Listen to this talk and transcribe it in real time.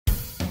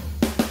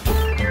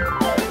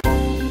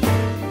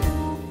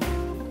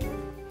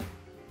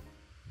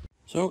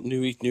So,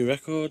 new week, new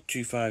record,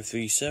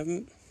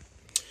 2537.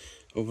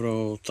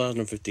 Overall,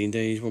 1,015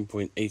 days,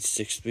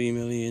 1.863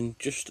 million.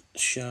 Just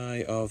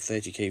shy of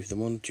 30k for the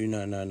month,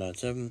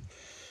 29997.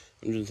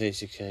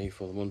 136k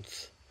for the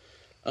month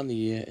and the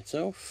year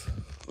itself.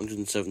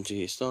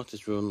 170 start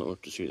this run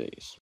up to 2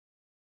 days.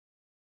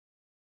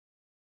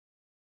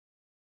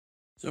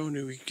 So,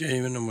 new week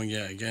gaming, and we're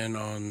yet again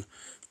on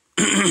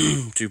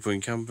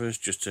 2-point campus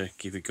just to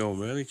keep it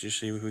going, really, just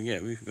see if we can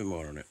get a bit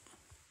more on it.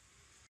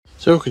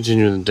 So,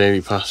 continuing the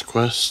daily pass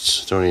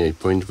quests, it's only 8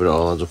 points, but it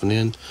all adds up in the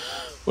end.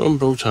 We're on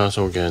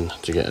Brotato again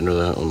to get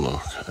another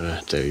unlock at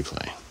a daily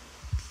play.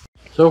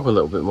 So, a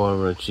little bit more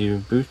of an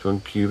achievement boost on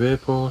Cube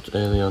Airport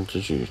early on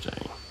to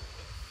Tuesday.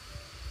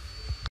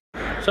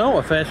 So,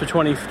 our first for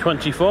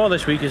 2024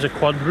 this week is a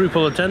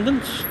quadruple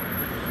attendance,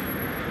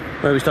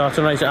 where we start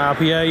tonight at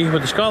RPA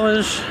with the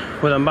Scholars.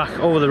 We're then back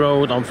over the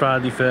road on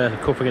Friday for the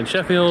Cup against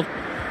Sheffield.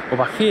 We're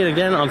back here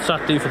again on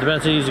Saturday for the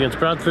Betsies against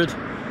Bradford.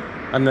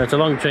 And it's a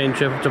long train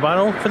trip to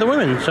Barrow for the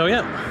women. So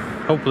yeah,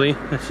 hopefully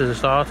this is the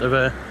start of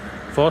a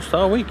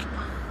 4-star week.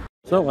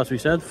 So as we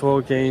said,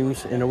 4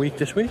 games in a week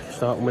this week,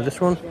 starting with this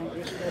one.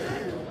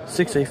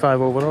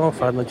 685 overall,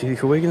 593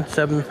 for Wigan,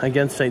 7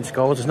 against St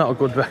Scholes. It's not a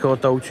good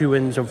record though, 2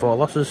 wins and 4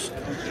 losses.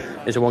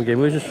 It's a 1-game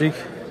losing streak.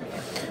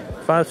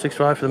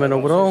 565 for the men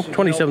overall,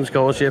 27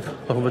 scholarship,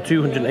 over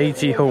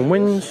 280 home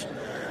wins.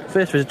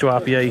 First visit to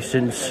RPA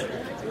since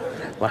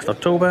last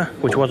October,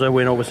 which was a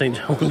win over St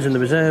John's in the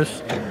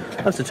reserves.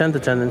 That's the 10th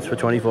attendance for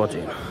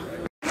 2014.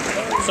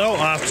 So,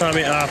 half time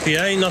at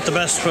RPA, not the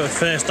best for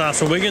first half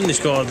for Wigan. They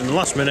scored in the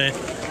last minute,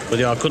 but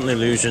they are currently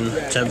losing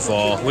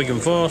 10-4.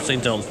 Wigan 4,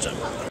 St John's 10.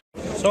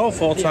 So,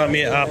 full time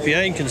here at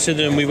RPA,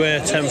 considering we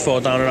were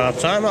 10-4 down at half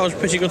time, that was a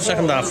pretty good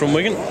second half from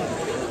Wigan.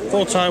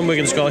 Full time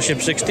Wigan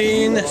scholarship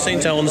 16,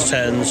 St Helens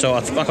 10, so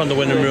that's back on the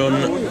winning run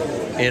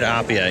here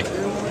at RPA.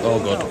 All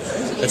good.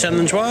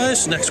 Attendance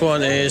wise, next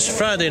one is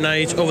Friday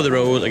night over the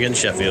road against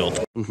Sheffield.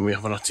 Something we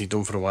haven't actually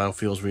done for a while,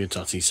 feels weird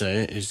to actually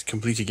say it, is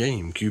complete a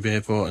game. Cube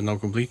Airport and now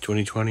complete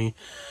 2020,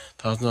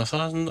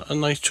 1,000. A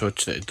nice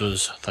touch that it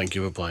does. Thank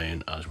you for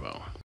playing as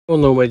well. Well,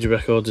 no major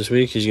records this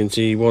week, as you can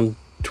see,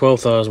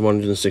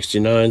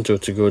 12,169, so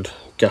it's a good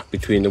gap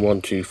between the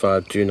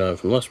 12529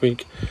 from last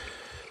week.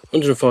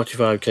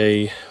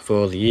 145k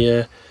for the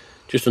year,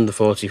 just under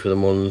 40 for the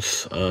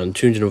month, and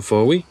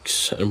 204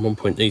 weeks, and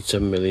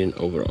 1.87 million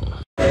overall.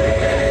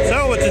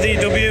 So, with the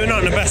DW, not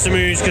in the best of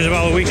moods because of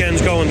how the weekend's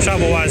going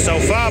travel-wise so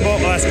far, but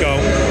let's go.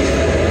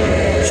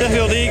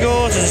 Sheffield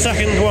Eagles is the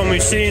second one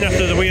we've seen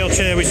after the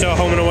wheelchair we saw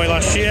home and away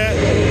last year.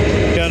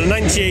 We had a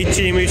 98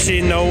 team we've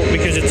seen though,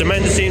 because it's a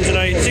men's team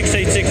tonight.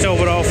 686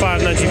 overall,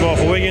 594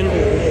 for Wigan.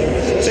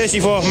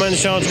 34th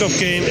men's Challenge Cup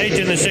game, 8th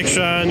in the 6th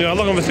round. We are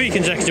looking for 3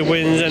 consecutive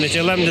wins, and it's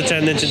 11th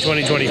attendance in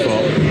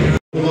 2024.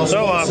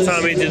 So, half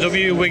time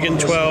ATW, Wigan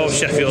 12,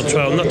 Sheffield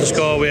 12. Not the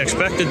score we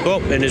expected,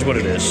 but it is what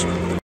it is.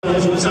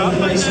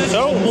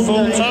 So,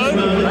 full time,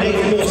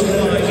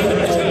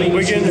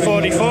 Wigan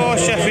 44,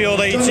 Sheffield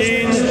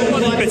 18,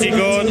 pretty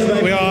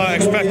good. We are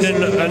expecting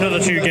another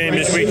 2 games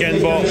this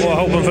weekend, but we're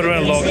hoping for the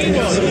red luck.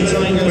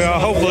 We are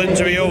hoping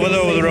to be over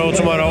the road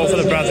tomorrow for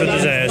the Bradford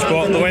reserves,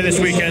 but the way this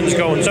weekend's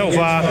going so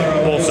far,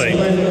 we'll see.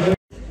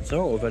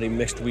 So, a very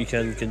mixed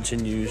weekend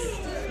continues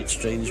its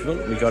strange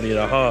run. We got here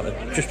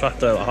at just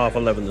after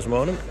 11:30 this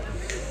morning.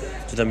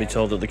 So then we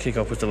told that the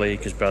kick-off was delayed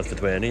because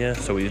Bradford weren't here,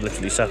 so we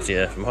literally sat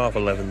here from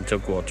 11:30 till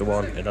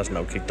 1:15. It has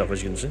now kicked off,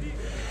 as you can see.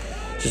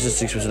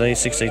 Statistics was today,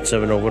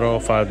 687 overall,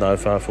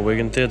 595 for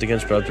Wigan. 3rd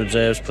against Bradford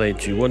reserves, played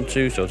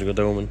 2-1-2, so it's a good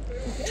omen.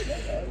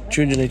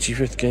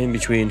 285th game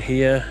between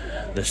here,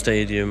 the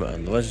stadium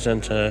and the Leisure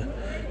Centre.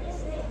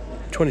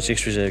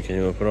 26th reserve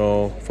game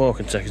overall, 4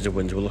 consecutive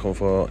wins we're looking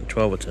for,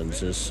 12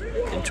 attendances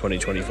in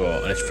 2024,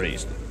 and it's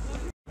freezing.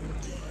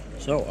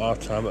 So, half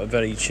time at a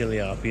very chilly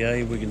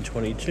RPA, Wigan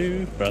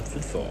 22,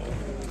 Bradford 4.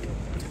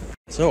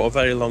 So, a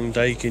very long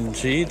day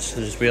indeed,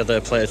 as we had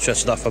a player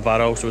tested that for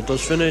Barrow, so it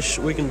does finish.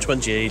 Wigan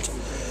 28,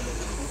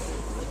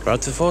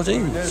 Bradford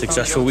 14.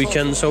 Successful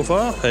weekend so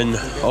far, and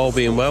all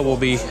being well, we'll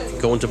be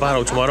going to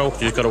Barrow tomorrow.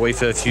 Just got to wait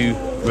for a few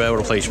rare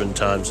replacement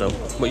times, so.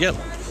 But yeah,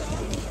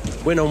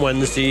 win on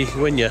Wednesday,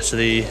 win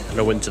yesterday, and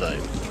a win today.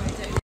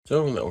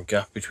 So, a little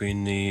gap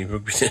between the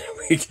rugby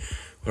week.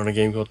 We're on a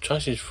game called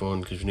Trash is Fun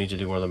because we need to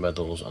do one of the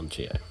medals on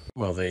TA.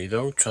 Well, there you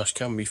go. Trash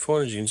can be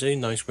fun, as you can see.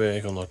 Nice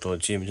work on the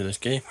achievements in this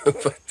game.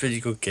 Pretty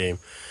good game.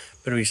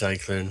 Bit of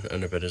recycling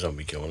and a bit of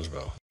zombie killing as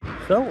well.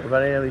 So, a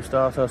very early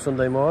start on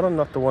Sunday morning.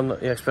 Not the one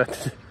that you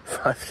expected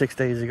 5-6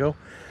 days ago.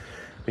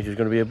 Which was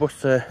going to be a bus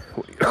to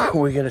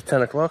Wigan at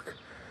 10 o'clock.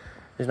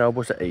 It's now a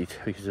bus at 8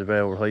 because of the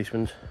rail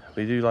replacement.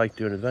 We do like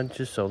doing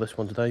adventures, so this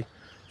one today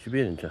should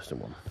be an interesting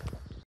one.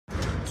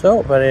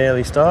 So, very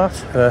early start,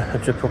 a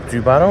trip up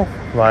to Barrow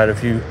via a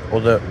few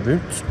other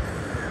routes.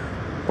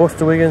 Bus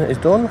to Wigan is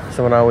done,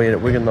 so we're now here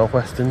at Wigan North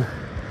Western.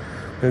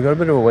 We've got a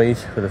bit of a wait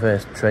for the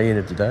first train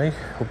of the day,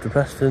 up to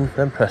Preston,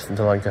 then Preston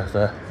to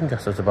Lancaster,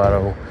 Lancaster to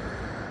Barrow,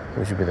 and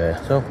we should be there,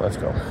 so let's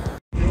go.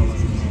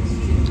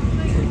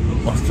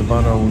 Off to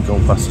Barrow, we're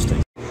going past the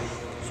station.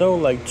 So,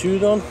 leg 2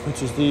 done,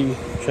 which is the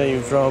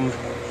train from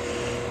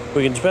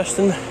Wigan's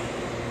Preston.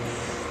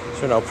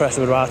 So now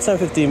Preston with about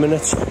 10-15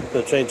 minutes for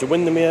the train to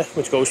Windermere,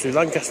 which goes through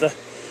Lancaster,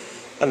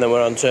 and then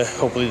we're on to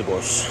hopefully the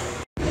bus.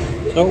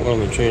 So we're on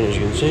the train, as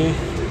you can see,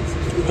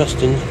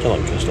 Preston to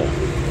Lancaster.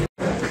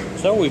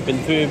 So we've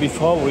been through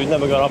before, but we've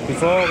never got off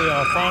before. We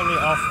are finally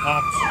off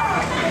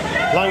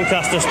at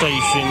Lancaster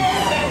Station.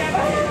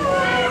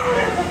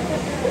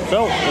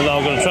 So we're now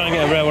going to try and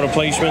get a railway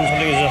replacement. I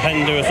think there's a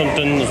hen do or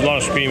something. There's a lot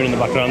of screaming in the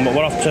background, but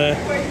we're off to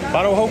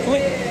Barrow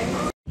hopefully.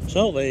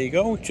 So there you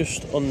go,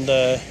 just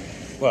under,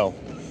 well,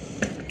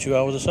 2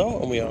 hours or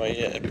so, and we are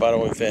here at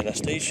Barrow in Fairness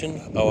Station.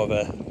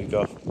 However, we've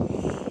got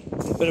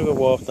a bit of a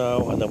walk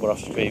now, and then we're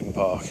off to Craven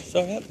Park.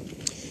 So yeah,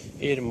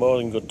 here in more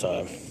than good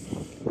time.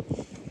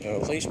 A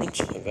replacement,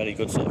 a very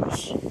good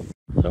service.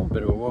 So a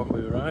bit of a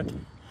walkway ride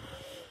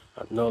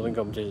at Northern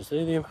Competition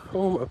Stadium,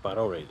 home of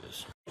Barrow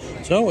Raiders.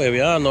 So here we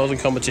are, Northern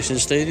Competition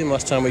Stadium.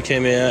 Last time we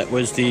came here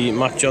was the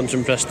Mac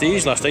Johnson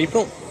Prestige last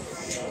April.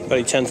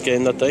 Very tense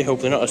game that day,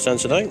 hopefully not as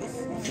tense today.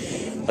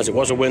 As it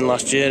was a win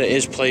last year, it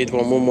is played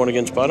 1-1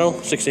 against Barrow.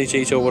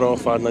 688 overall,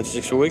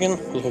 596 for Wigan.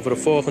 Looking for a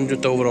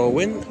 400th overall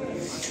win.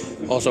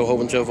 Also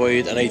hoping to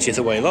avoid an 80th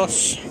away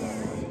loss.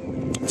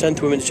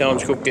 10th Women's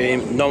Challenge Cup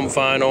game,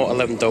 non-final,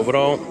 11th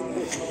overall.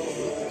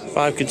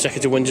 5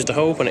 consecutive wins is the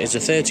hope, and it is the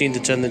 13th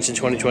attendance in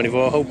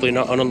 2024, hopefully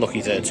not an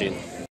unlucky 13.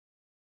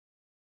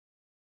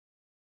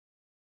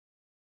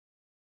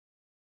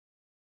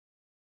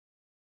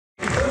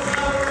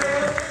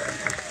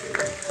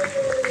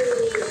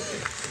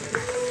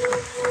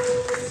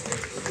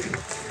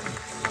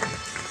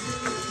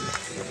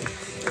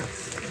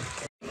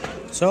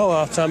 So,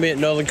 half time here at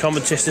Northern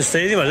Competition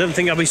Stadium. I didn't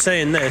think I'd be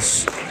saying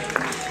this.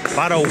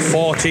 Barrow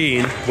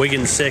 14,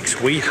 Wigan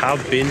 6. We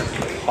have been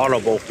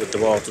horrible with the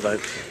ball today.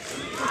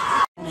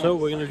 So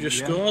we're going to just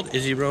scored.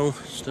 Izzy Rowe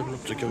stepping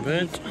up to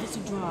convert. It's a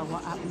draw,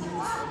 what happens?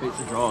 It's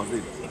a draw,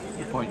 the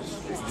points,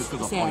 it's just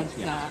because of points,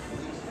 yeah.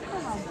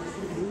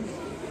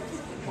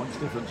 Points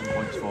difference and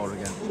points for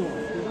again.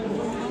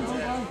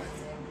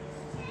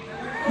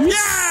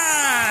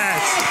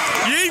 Yes!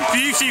 You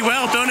beauty,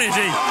 well done,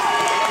 Izzy.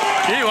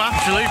 You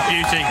absolute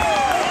beauty.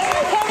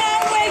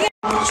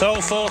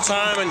 So full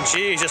time, and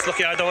Jesus,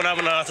 lucky I don't have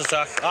an heart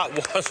attack. That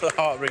was a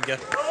heart-wringer.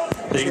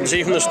 As you can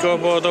see from the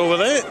scoreboard over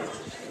there,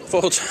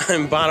 full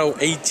time Barrow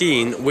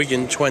 18,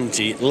 Wigan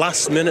 20.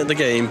 Last minute of the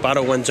game,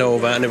 Barrow went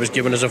over and it was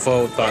given us a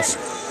forward pass.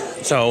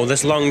 So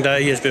this long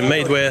day has been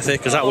made worth it,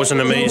 because that was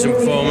an amazing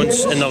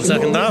performance in the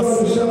second half.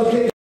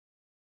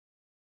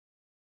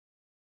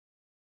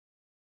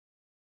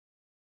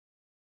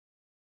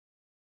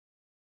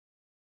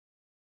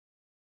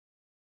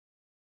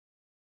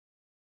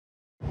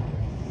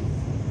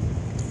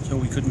 So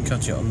we couldn't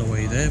catch it on the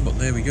way there, but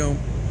there we go.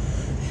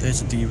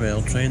 There's a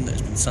derailed train that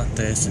has been sat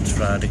there since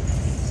Friday.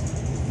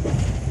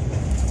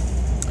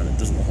 And it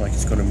doesn't look like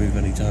it's going to move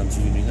anytime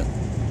soon either.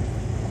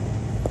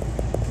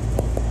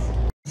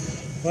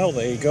 Well,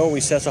 there you go. We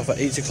set off at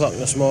 8 o'clock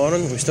this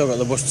morning. We've still got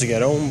the bus to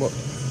get home, but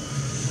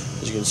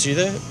as you can see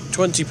there,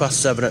 20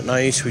 past 7 at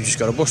night. We just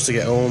got a bus to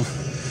get home,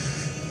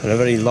 and a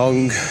very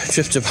long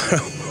trip to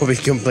Barrow will be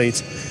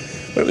complete.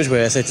 But it was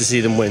worth it to see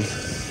them win.